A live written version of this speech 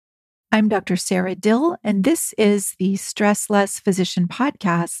I'm Dr. Sarah Dill, and this is the Stress Less Physician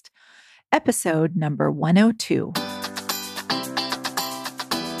Podcast, episode number 102.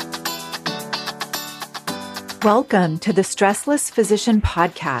 Welcome to the Stressless Physician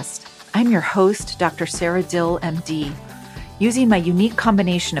Podcast. I'm your host, Dr. Sarah Dill, MD. Using my unique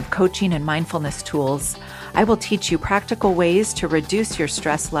combination of coaching and mindfulness tools, I will teach you practical ways to reduce your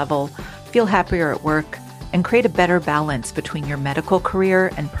stress level, feel happier at work, and create a better balance between your medical career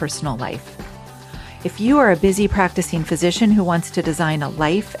and personal life. If you are a busy practicing physician who wants to design a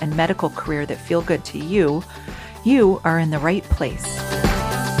life and medical career that feel good to you, you are in the right place.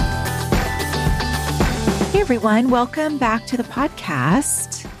 Hey everyone, welcome back to the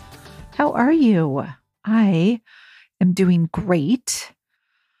podcast. How are you? I am doing great.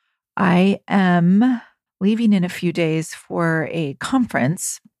 I am leaving in a few days for a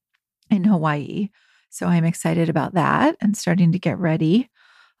conference in Hawaii. So I'm excited about that and starting to get ready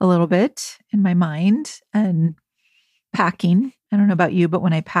a little bit in my mind and packing. I don't know about you, but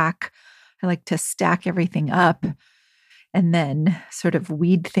when I pack, I like to stack everything up and then sort of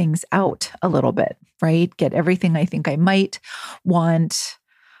weed things out a little bit, right? Get everything I think I might want.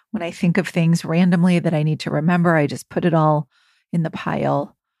 When I think of things randomly that I need to remember, I just put it all in the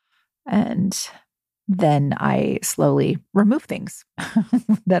pile and then I slowly remove things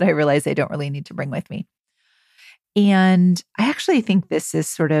that I realize I don't really need to bring with me. And I actually think this is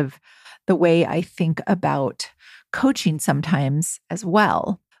sort of the way I think about coaching sometimes as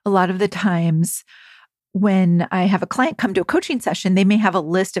well. A lot of the times when I have a client come to a coaching session, they may have a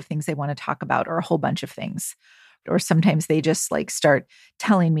list of things they want to talk about or a whole bunch of things. Or sometimes they just start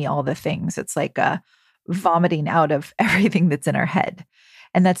telling me all the things. It's like a vomiting out of everything that's in our head.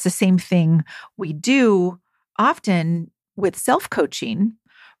 And that's the same thing we do often with self-coaching,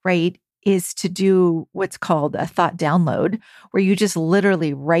 right? Is to do what's called a thought download, where you just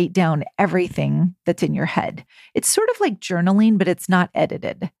literally write down everything that's in your head. It's sort of like journaling, but it's not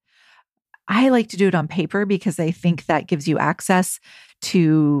edited. I like to do it on paper because I think that gives you access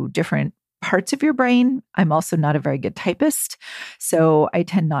to different parts of your brain. I'm also not a very good typist, so I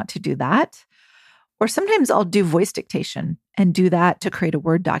tend not to do that. Or sometimes I'll do voice dictation and do that to create a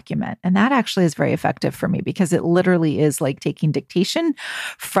Word document. And that actually is very effective for me because it literally is like taking dictation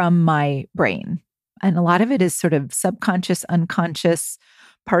from my brain. And a lot of it is sort of subconscious, unconscious,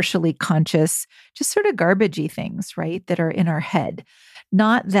 partially conscious, just sort of garbagey things, right, that are in our head.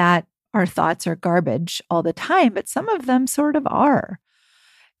 Not that our thoughts are garbage all the time, but some of them sort of are.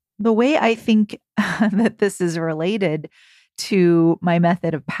 The way I think that this is related to my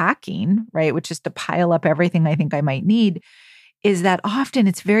method of packing, right, which is to pile up everything I think I might need, is that often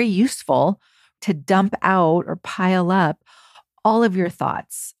it's very useful to dump out or pile up all of your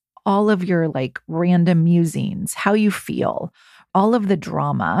thoughts, all of your random musings, how you feel, all of the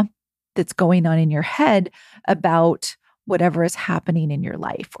drama that's going on in your head about whatever is happening in your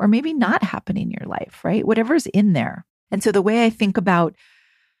life, or maybe not happening in your life, right? Whatever's in there. And so the way I think about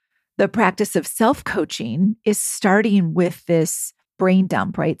the practice of self-coaching is starting with this brain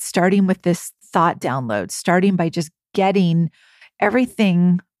dump, right? Starting with this thought download, starting by just getting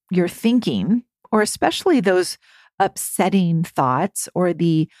everything you're thinking, or especially those upsetting thoughts or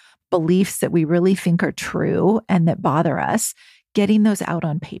the beliefs that we really think are true and that bother us, getting those out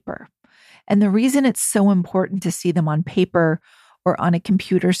on paper. And the reason it's so important to see them on paper or on a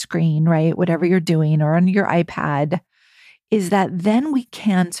computer screen, right? Whatever you're doing, or on your iPad, is that then we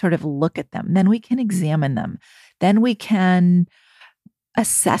can sort of look at them, then we can examine them, then we can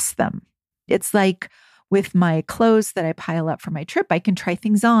assess them. It's like with my clothes that I pile up for my trip, I can try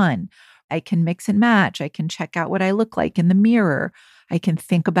things on. I can mix and match. I can check out what I look like in the mirror. I can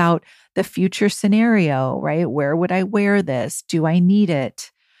think about the future scenario, right? Where would I wear this? Do I need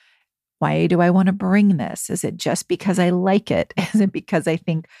it? Why do I want to bring this? Is it just because I like it? Is it because I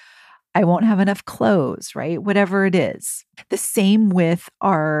think I won't have enough clothes, right? Whatever it is. The same with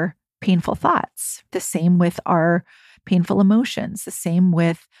our painful thoughts, the same with our painful emotions, the same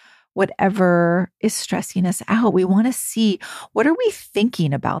with whatever is stressing us out. We want to see, what are we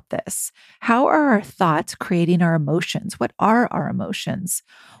thinking about this? How are our thoughts creating our emotions? What are our emotions?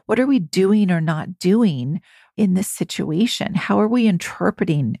 What are we doing or not doing in this situation? How are we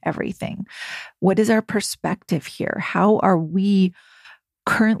interpreting everything? What is our perspective here? How are we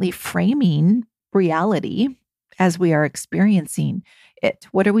currently framing reality as we are experiencing it?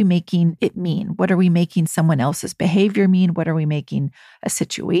 What are we making it mean? What are we making someone else's behavior mean? What are we making a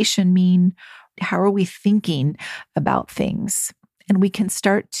situation mean? How are we thinking about things? And we can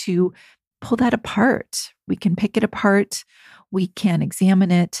start to pull that apart. We can pick it apart. We can examine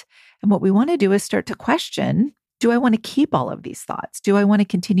it. And what we want to do is start to question, Do I want to keep all of these thoughts? Do I want to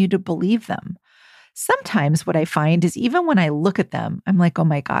continue to believe them? Sometimes what I find is even when I look at them, I'm like, oh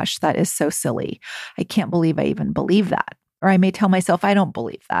my gosh, that is so silly. I can't believe I even believe that. Or I may tell myself, I don't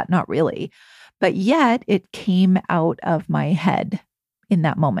believe that, not really. But yet it came out of my head in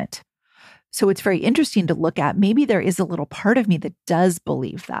that moment. So it's very interesting to look at. Maybe there is a little part of me that does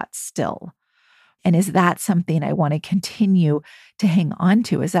believe that still. And is that something I want to continue to hang on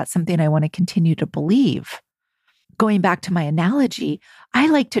to? Is that something I want to continue to believe? Going back to my analogy, I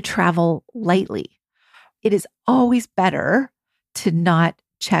like to travel lightly. It is always better to not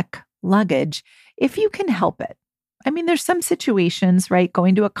check luggage if you can help it. I mean, there's some situations, right?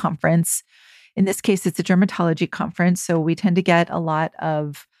 Going to a conference, in this case, it's a dermatology conference. So we tend to get a lot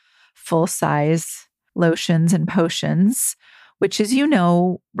of full-size lotions and potions, which, as you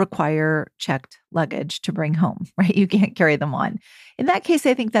know, require checked luggage to bring home, right? You can't carry them on. In that case,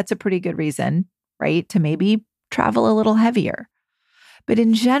 I think that's a pretty good reason, right? To maybe travel a little heavier. But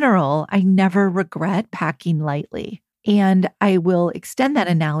in general, I never regret packing lightly. And I will extend that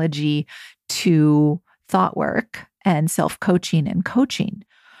analogy to thought work and self-coaching and coaching.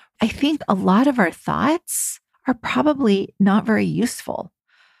 I think a lot of our thoughts are probably not very useful.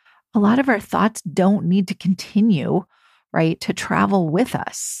 A lot of our thoughts don't need to continue, right, to travel with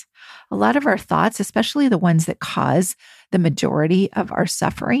us. A lot of our thoughts, especially the ones that cause the majority of our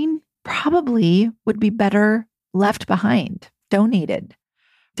suffering, probably would be better left behind, donated,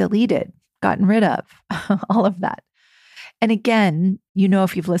 deleted, gotten rid of, all of that. And again,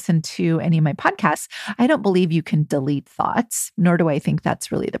 if you've listened to any of my podcasts, I don't believe you can delete thoughts, nor do I think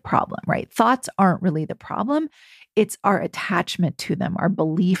that's really the problem, right? Thoughts aren't really the problem. It's our attachment to them, our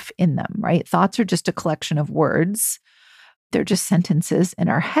belief in them, right? Thoughts are just a collection of words. They're just sentences in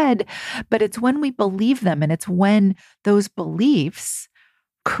our head, but it's when we believe them and it's when those beliefs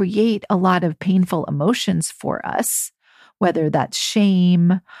create a lot of painful emotions for us, whether that's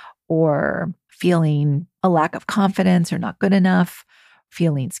shame or feeling a lack of confidence or not good enough,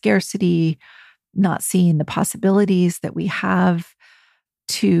 feeling scarcity, not seeing the possibilities that we have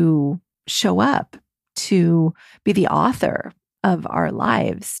to show up, to be the author of our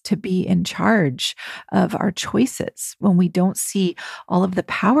lives, to be in charge of our choices, when we don't see all of the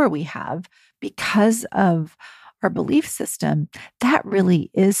power we have because of our belief system. That really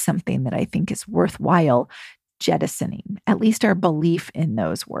is something that I think is worthwhile jettisoning, at least our belief in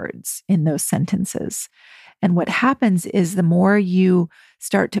those words, in those sentences. And what happens is the more you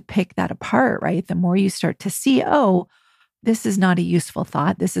start to pick that apart, right? The more you start to see, oh, this is not a useful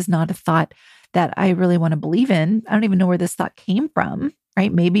thought. This is not a thought that I really want to believe in. I don't even know where this thought came from,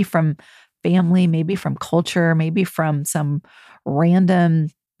 right? Maybe from family, maybe from culture, maybe from some random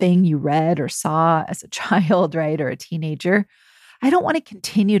thing you read or saw as a child, right? Or a teenager. I don't want to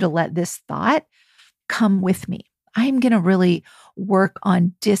continue to let this thought come with me. I'm going to really work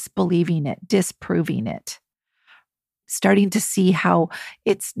on disbelieving it, disproving it, starting to see how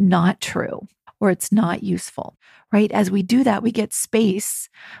it's not true or it's not useful, right? As we do that, we get space,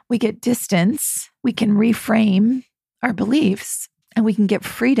 we get distance, we can reframe our beliefs, and we can get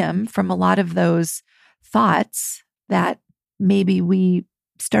freedom from a lot of those thoughts that maybe we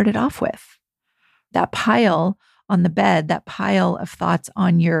started off with. That pile on the bed, that pile of thoughts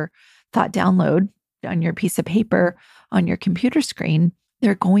on your thought download, on your piece of paper, on your computer screen,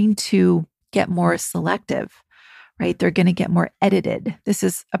 they're going to get more selective, right? They're going to get more edited. This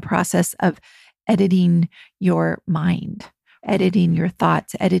is a process of editing your mind, editing your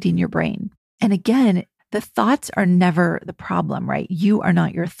thoughts, editing your brain. And again, the thoughts are never the problem, right? You are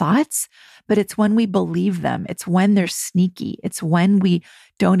not your thoughts, but it's when we believe them. It's when they're sneaky. It's when we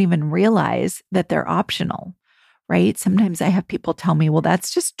don't even realize that they're optional, right? Sometimes I have people tell me, well,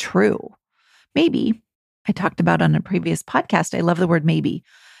 that's just true. Maybe. I talked about on a previous podcast, I love the word maybe.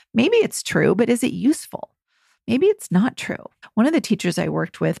 Maybe it's true, but is it useful? Maybe it's not true. One of the teachers I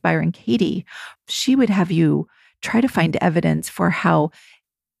worked with, Byron Katie, she would have you try to find evidence for how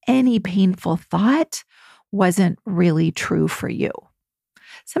any painful thought wasn't really true for you.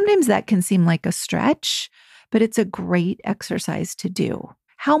 Sometimes that can seem like a stretch, but it's a great exercise to do.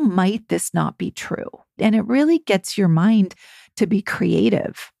 How might this not be true? And it really gets your mind to be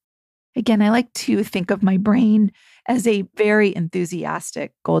creative. Again, I like to think of my brain as a very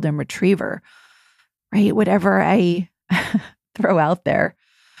enthusiastic golden retriever, right? Whatever I throw out there,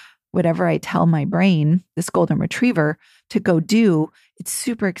 whatever I tell my brain, this golden retriever, to go do, it's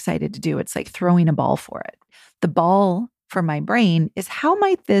super excited to do. It's like throwing a ball for it. The ball for my brain is, how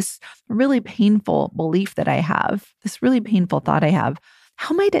might this really painful belief that I have, this really painful thought I have,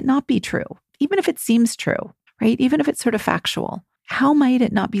 how might it not be true? Even if it seems true, right? Even if it's sort of factual. How might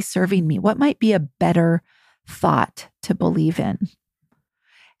it not be serving me? What might be a better thought to believe in.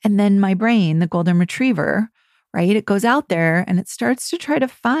 And then my brain, the golden retriever, right? It goes out there and it starts to try to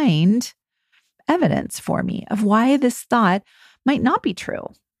find evidence for me of why this thought might not be true,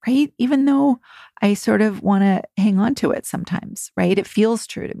 right? Even though I sort of want to hang on to it sometimes, right? It feels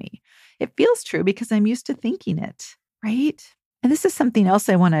true to me. It feels true because I'm used to thinking it, right? And this is something else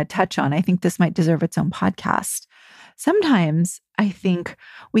I want to touch on. I think this might deserve its own podcast. Sometimes I think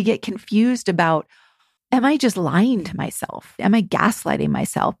we get confused about, am I just lying to myself? Am I gaslighting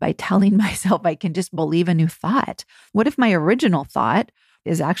myself by telling myself I can just believe a new thought? What if my original thought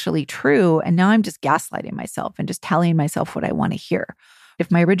is actually true and now I'm just gaslighting myself and just telling myself what I want to hear?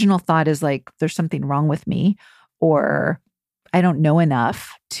 If my original thought is like, there's something wrong with me, or I don't know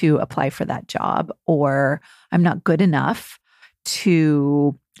enough to apply for that job, or I'm not good enough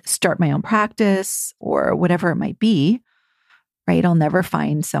to start my own practice, or whatever it might be, right? I'll never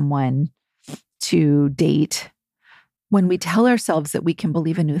find someone to date. When we tell ourselves that we can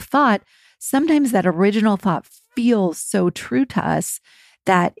believe a new thought, sometimes that original thought feels so true to us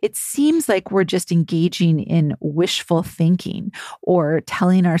that it seems like we're just engaging in wishful thinking or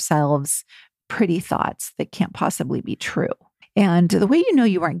telling ourselves pretty thoughts that can't possibly be true. And the way you know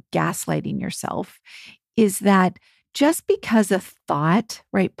you aren't gaslighting yourself is that just because a thought,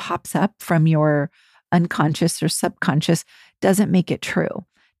 right, pops up from your unconscious or subconscious doesn't make it true.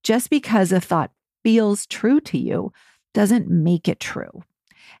 Just because a thought feels true to you doesn't make it true.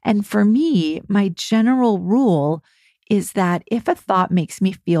 And for me, my general rule is that if a thought makes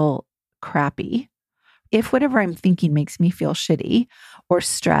me feel crappy, if whatever I'm thinking makes me feel shitty or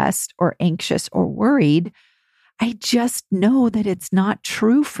stressed or anxious or worried, I just know that it's not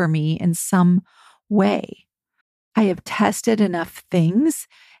true for me in some way. I have tested enough things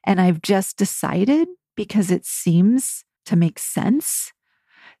and I've just decided, because it seems to make sense,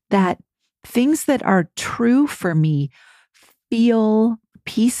 that things that are true for me feel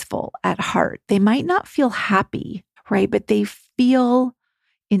peaceful at heart. They might not feel happy, right? But they feel,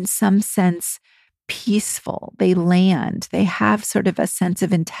 in some sense, peaceful. They land. They have sort of a sense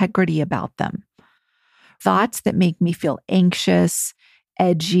of integrity about them. Thoughts that make me feel anxious,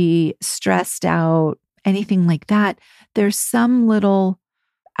 edgy, stressed out, anything like that, there's some little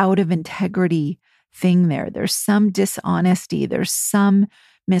out of integrity thing there. There's some dishonesty. There's some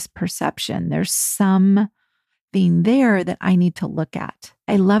misperception. There's something there that I need to look at.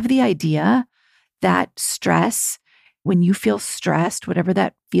 I love the idea that stress, when you feel stressed, whatever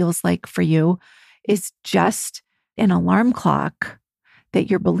that feels like for you, is just an alarm clock that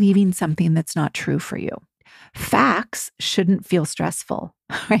you're believing something that's not true for you. Facts shouldn't feel stressful,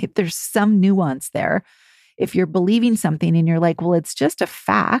 right? There's some nuance there. If you're believing something and you're like, well, it's just a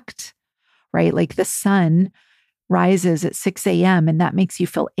fact, right? Like the sun rises at 6 a.m. and that makes you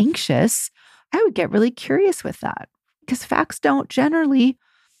feel anxious. I would get really curious with that, because facts don't generally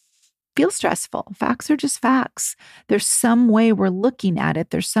feel stressful. Facts are just facts. There's some way we're looking at it.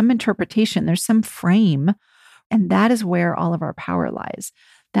 There's some interpretation. There's some frame. And that is where all of our power lies.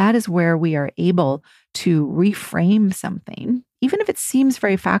 That is where we are able to reframe something, even if it seems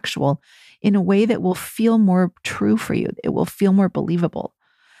very factual, in a way that will feel more true for you. It will feel more believable.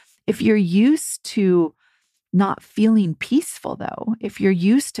 If you're used to not feeling peaceful, though, if you're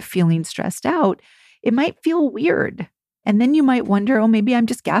used to feeling stressed out, it might feel weird. And then you might wonder, oh, maybe I'm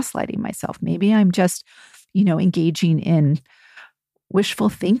just gaslighting myself. Maybe I'm just, engaging in wishful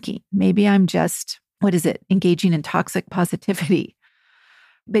thinking. Maybe I'm just, engaging in toxic positivity.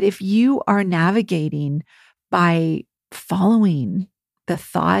 But if you are navigating by following the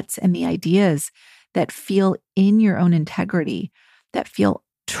thoughts and the ideas that feel in your own integrity, that feel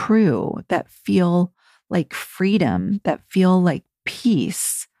true, that feel like freedom, that feel like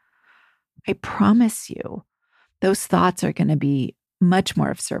peace, I promise you, those thoughts are going to be much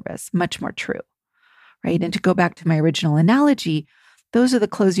more of service, much more true, right? And to go back to my original analogy, those are the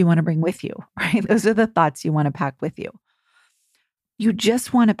clothes you want to bring with you, right? Those are the thoughts you want to pack with you. You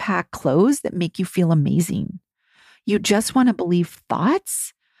just want to pack clothes that make you feel amazing. You just want to believe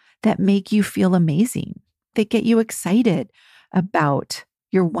thoughts that make you feel amazing, that get you excited about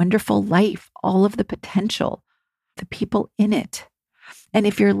your wonderful life, all of the potential, the people in it. And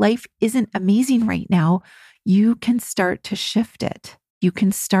if your life isn't amazing right now, you can start to shift it. You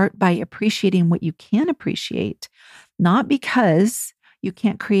can start by appreciating what you can appreciate, not because you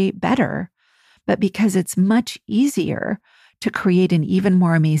can't create better, but because it's much easier to create an even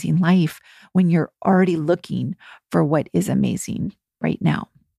more amazing life when you're already looking for what is amazing right now.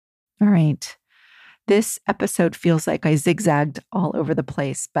 All right. This episode feels like I zigzagged all over the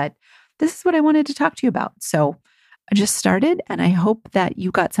place, but this is what I wanted to talk to you about. So I just started, and I hope that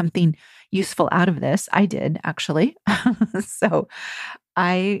you got something useful out of this. I did, actually. So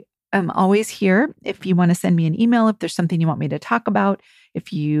I am always here if you want to send me an email, if there's something you want me to talk about,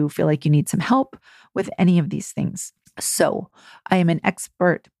 if you feel like you need some help with any of these things. So I am an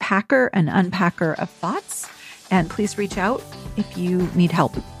expert packer and unpacker of thoughts, and please reach out if you need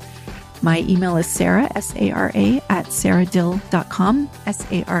help. My email is Sarah, S-A-R-A, at sarahdill.com,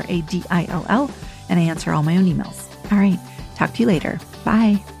 S-A-R-A-D-I-L-L, and I answer all my own emails. All right. Talk to you later.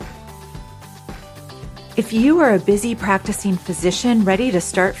 Bye. If you are a busy practicing physician ready to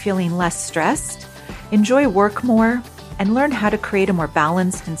start feeling less stressed, enjoy work more, and learn how to create a more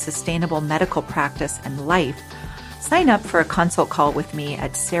balanced and sustainable medical practice and life, sign up for a consult call with me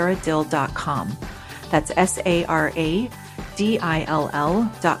at sarahdill.com. That's SARADILL.com.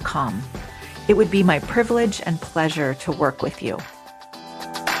 It would be my privilege and pleasure to work with you.